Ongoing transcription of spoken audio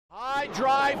Line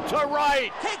drive to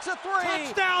right. Takes a three.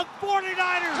 Touchdown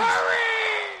 49ers.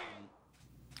 Hurry!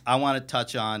 I want to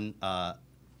touch on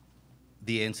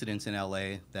the incidents in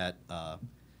LA that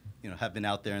have been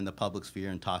out there in the public sphere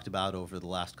and talked about over the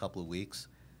last couple of weeks.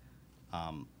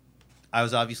 I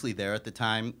was obviously there at the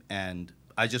time, and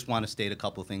I just want to state a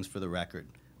couple of things for the record.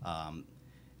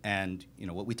 And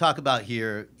what we talk about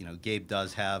here, Gabe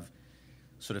does have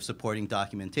sort of supporting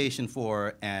documentation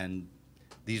for, and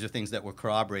these are things that were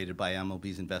corroborated by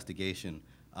MLB's investigation,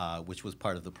 which was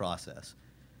part of the process.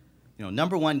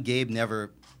 Number one, Gabe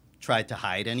never tried to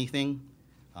hide anything.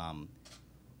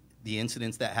 The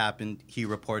incidents that happened, he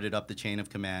reported up the chain of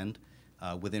command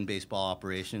within baseball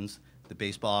operations. The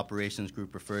baseball operations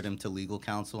group referred him to legal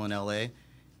counsel in LA,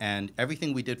 and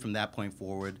everything we did from that point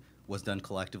forward was done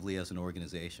collectively as an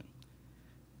organization.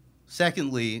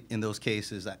 Secondly, in those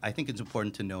cases, I think it's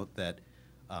important to note that,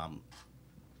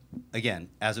 again,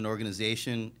 as an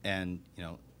organization and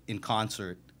in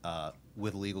concert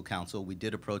with legal counsel, we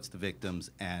did approach the victims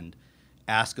and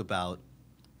ask about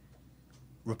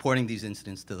reporting these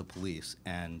incidents to the police,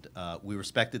 and we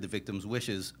respected the victims'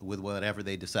 wishes with whatever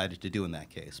they decided to do in that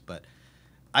case. But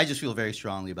I just feel very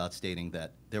strongly about stating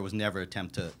that there was never an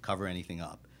attempt to cover anything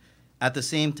up. At the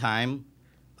same time,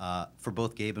 for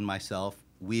both Gabe and myself,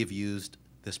 we've used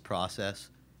this process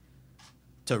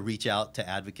to reach out to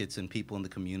advocates and people in the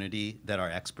community that are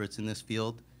experts in this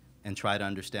field and try to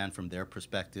understand from their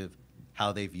perspective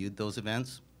how they viewed those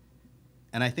events.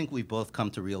 And I think we've both come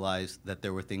to realize that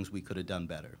there were things we could have done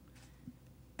better.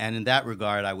 And in that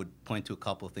regard, I would point to a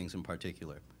couple of things in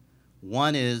particular.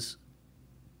 One is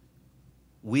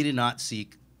we did not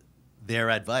seek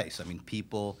their advice. I mean,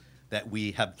 people that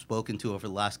we have spoken to over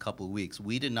the last couple of weeks,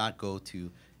 we did not go to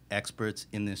experts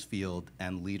in this field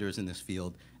and leaders in this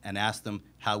field and ask them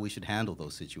how we should handle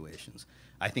those situations.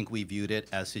 I think we viewed it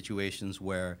as situations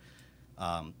where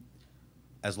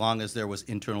as long as there was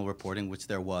internal reporting, which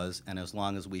there was, and as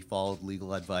long as we followed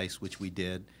legal advice, which we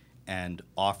did, and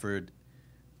offered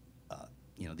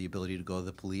the ability to go to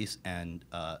the police and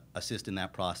assist in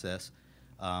that process,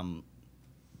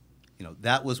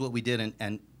 that was what we did.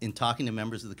 And in talking to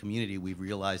members of the community, we've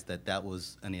realized that that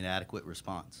was an inadequate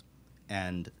response.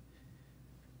 And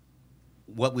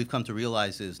what we've come to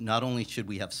realize is not only should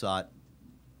we have sought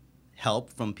help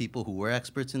from people who were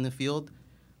experts in the field,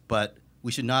 but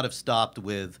we should not have stopped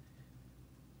with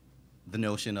the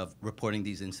notion of reporting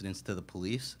these incidents to the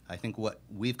police. I think what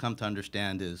we've come to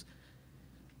understand is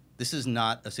this is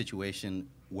not a situation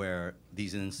where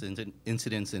these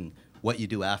incidents and what you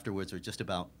do afterwards are just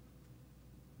about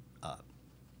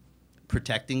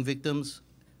protecting victims,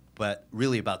 but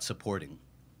really about supporting.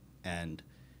 And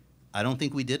I don't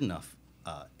think we did enough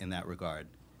in that regard.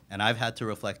 And I've had to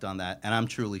reflect on that, and I'm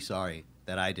truly sorry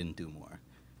that I didn't do more.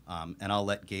 And I'll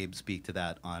let Gabe speak to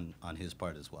that on his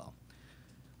part as well.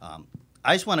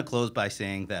 I just want to close by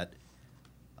saying that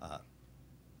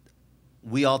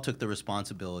we all took the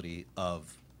responsibility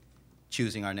of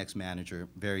choosing our next manager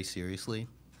very seriously,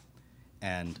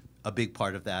 and a big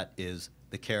part of that is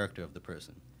the character of the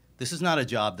person. This is not a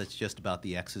job that's just about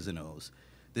the X's and O's.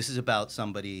 This is about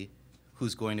somebody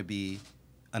who's going to be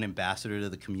an ambassador to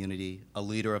the community, a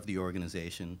leader of the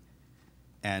organization.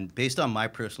 And based on my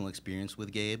personal experience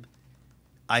with Gabe,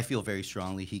 I feel very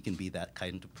strongly he can be that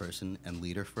kind of person and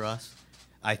leader for us.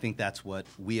 I think that's what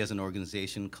we as an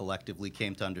organization collectively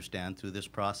came to understand through this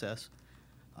process.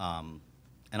 And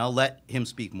I'll let him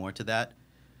speak more to that.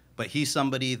 But he's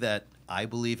somebody that I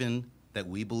believe in, that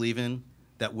we believe in,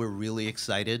 that we're really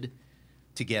excited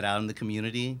to get out in the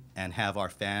community and have our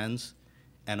fans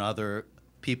and other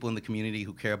people in the community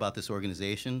who care about this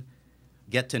organization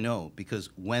get to know.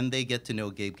 Because when they get to know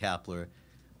Gabe Kapler,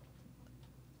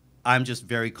 I'm just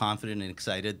very confident and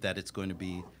excited that it's going to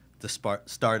be the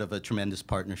start of a tremendous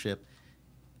partnership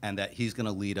and that he's going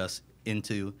to lead us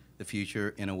into the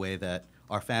future in a way that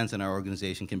our fans and our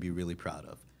organization can be really proud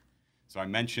of. So I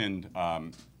mentioned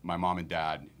my mom and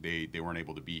dad, they weren't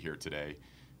able to be here today,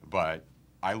 but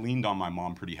I leaned on my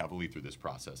mom pretty heavily through this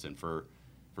process, and for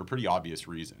pretty obvious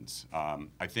reasons.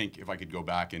 I think if I could go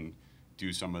back and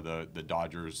do some of the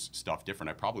Dodgers stuff different,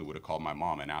 I probably would have called my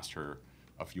mom and asked her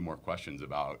a few more questions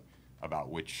about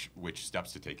which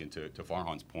steps to take, and to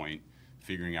Farhan's point,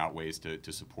 figuring out ways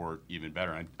to support even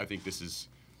better. And I think this is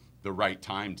the right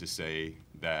time to say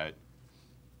that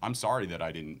I'm sorry that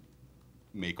I didn't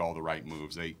make all the right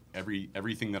moves.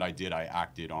 Everything that I did, I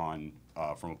acted on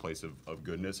from a place of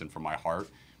goodness and from my heart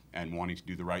and wanting to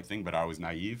do the right thing, but I was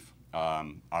naive.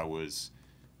 I was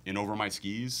in over my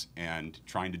skis and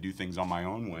trying to do things on my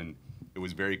own when it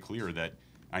was very clear that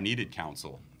I needed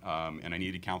counsel, and I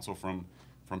needed counsel from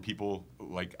from people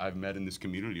like I've met in this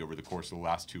community over the course of the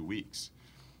last 2 weeks.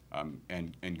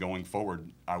 And going forward,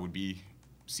 I would be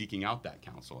seeking out that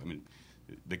counsel. I mean,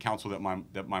 the counsel that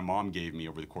my mom gave me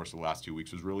over the course of the last 2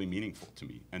 weeks was really meaningful to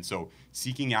me. And so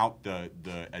seeking out the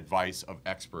advice of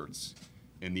experts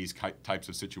in these types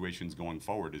of situations going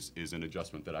forward is an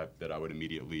adjustment that I would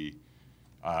immediately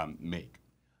make.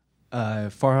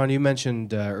 Farhan, you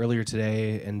mentioned earlier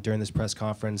today and during this press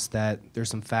conference that there's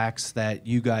some facts that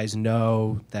you guys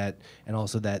know and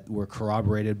also that were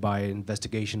corroborated by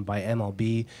investigation by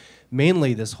MLB.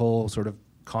 Mainly this whole sort of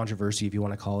controversy, if you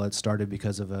want to call it, started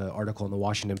because of an article in the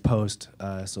Washington Post.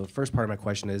 So the first part of my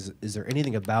question is there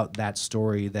anything about that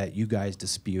story that you guys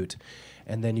dispute?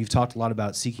 And then you've talked a lot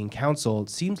about seeking counsel. It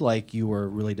seems like you were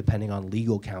really depending on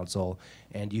legal counsel,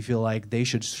 and you feel like they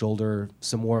should shoulder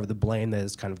some more of the blame that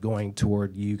is kind of going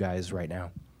toward you guys right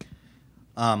now.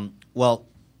 Well,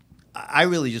 I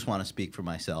really just want to speak for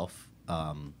myself,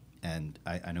 and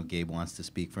I know Gabe wants to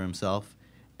speak for himself,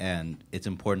 and it's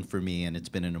important for me, and it's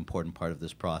been an important part of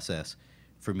this process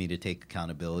for me to take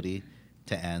accountability.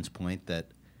 To Ann's point, that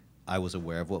I was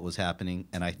aware of what was happening,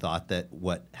 and I thought that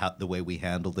the way we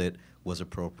handled it was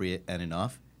appropriate and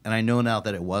enough, and I know now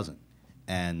that it wasn't.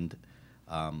 And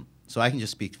so I can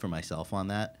just speak for myself on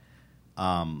that.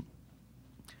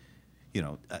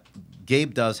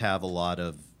 Gabe does have a lot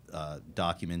of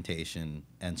documentation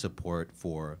and support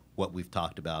for what we've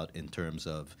talked about in terms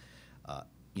of,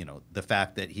 the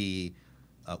fact that he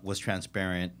was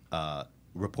transparent,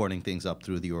 reporting things up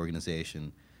through the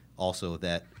organization. Also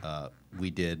that we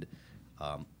did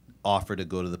offer to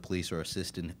go to the police or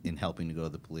assist in helping to go to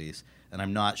the police. And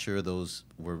I'm not sure those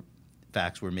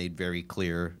facts were made very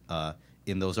clear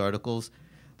in those articles.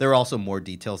 There are also more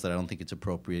details that I don't think it's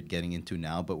appropriate getting into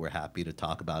now, but we're happy to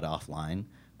talk about offline.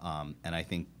 And I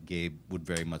think Gabe would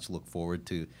very much look forward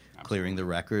to clearing the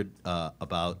record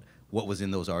about what was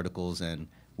in those articles and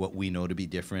what we know to be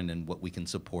different and what we can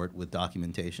support with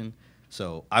documentation.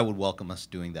 So I would welcome us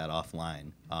doing that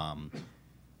offline. I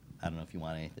don't know if you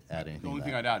want to add anything. The only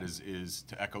thing I'd add is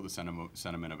to echo the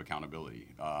sentiment of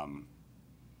accountability. And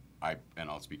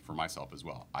I'll speak for myself as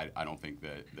well. I don't think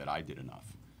that I did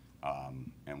enough.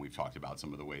 And we've talked about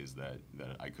some of the ways that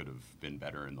I could have been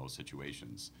better in those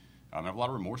situations. I have a lot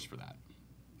of remorse for that.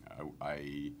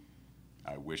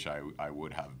 I wish I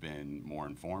would have been more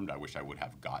informed. I wish I would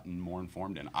have gotten more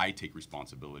informed. And I take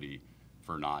responsibility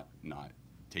for not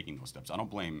taking those steps. I don't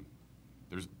blame.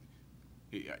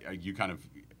 You kind of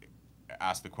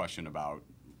asked the question about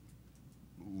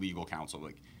legal counsel.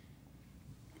 Like,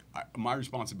 my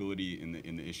responsibility in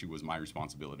the issue was my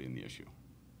responsibility in the issue,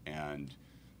 and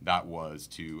that was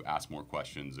to ask more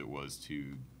questions. It was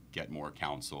to get more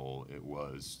counsel. It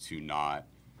was to not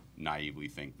naively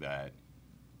think that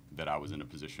I was in a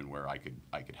position where I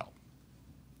could help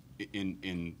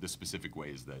in the specific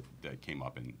ways that came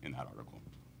up in that article.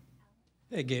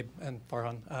 Hey, Gabe and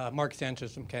Farhan. Mark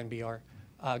Sanchez from KNBR.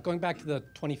 Going back to the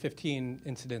 2015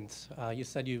 incidents, you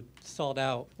said you sought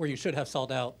out, or you should have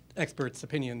sought out, experts'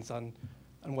 opinions on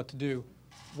what to do.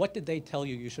 What did they tell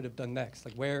you should have done next?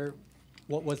 Like,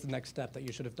 what was the next step that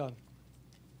you should have done?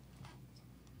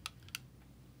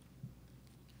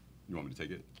 You want me to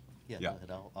take it? Yeah. Go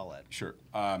ahead. I'll add. Sure.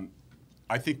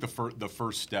 I think the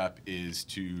first step is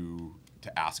to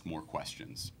ask more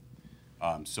questions.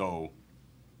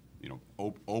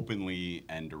 Openly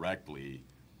and directly,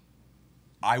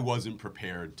 I wasn't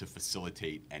prepared to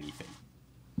facilitate anything.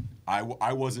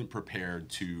 I wasn't prepared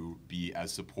to be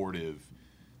as supportive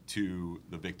to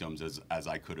the victims as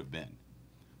I could have been.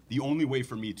 The only way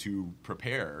for me to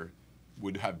prepare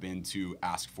would have been to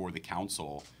ask for the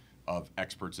counsel of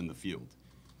experts in the field.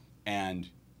 And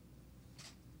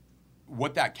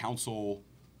what that counsel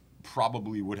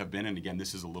probably would have been, and again,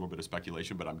 this is a little bit of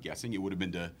speculation, but I'm guessing it would have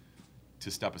been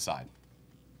to step aside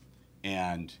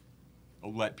and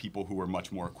let people who are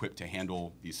much more equipped to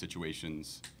handle these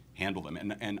situations handle them.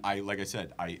 And I, like I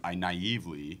said, I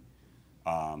naively,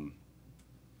 and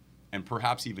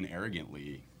perhaps even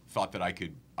arrogantly, thought that I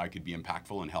could be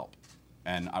impactful and help.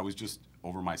 And I was just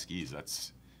over my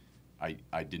skis.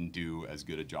 I didn't do as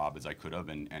good a job as I could have,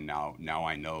 and now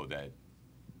I know that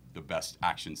the best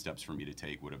action steps for me to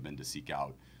take would have been to seek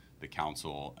out the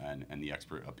counsel and the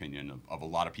expert opinion of a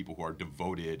lot of people who are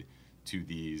devoted to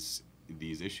these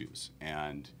issues.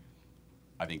 And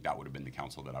I think that would have been the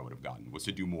counsel that I would have gotten, was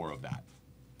to do more of that.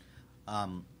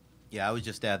 Yeah, I would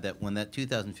just add that when that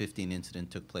 2015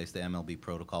 incident took place, the MLB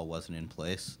protocol wasn't in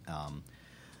place.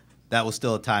 That was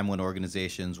still a time when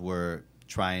organizations were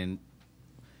trying,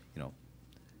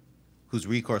 whose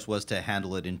recourse was to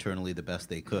handle it internally the best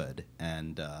they could.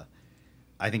 And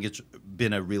I think it's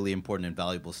been a really important and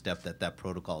valuable step that that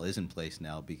protocol is in place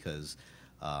now, because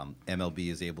MLB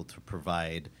is able to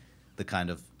provide the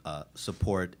kind of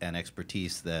support and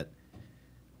expertise that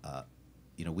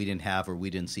we didn't have or we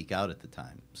didn't seek out at the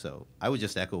time. So I would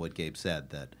just echo what Gabe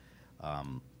said, that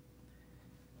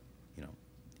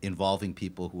involving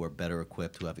people who are better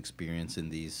equipped, who have experience in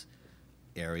these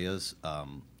areas,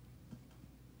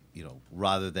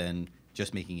 rather than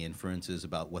just making inferences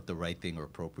about what the right thing or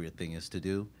appropriate thing is to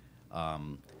do.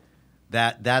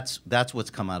 That's what's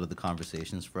come out of the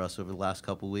conversations for us over the last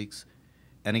couple of weeks.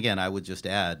 And again, I would just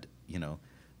add,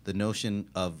 the notion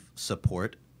of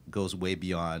support goes way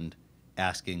beyond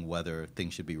asking whether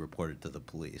things should be reported to the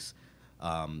police.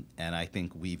 And I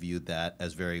think we viewed that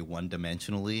as very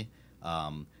one-dimensionally.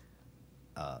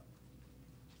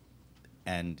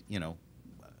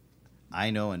 I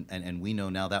know and we know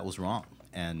now that was wrong.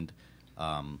 And,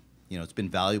 it's been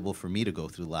valuable for me to go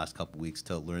through the last couple of weeks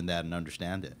to learn that and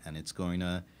understand it. And it's going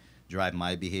to drive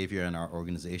my behavior and our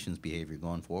organization's behavior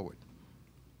going forward.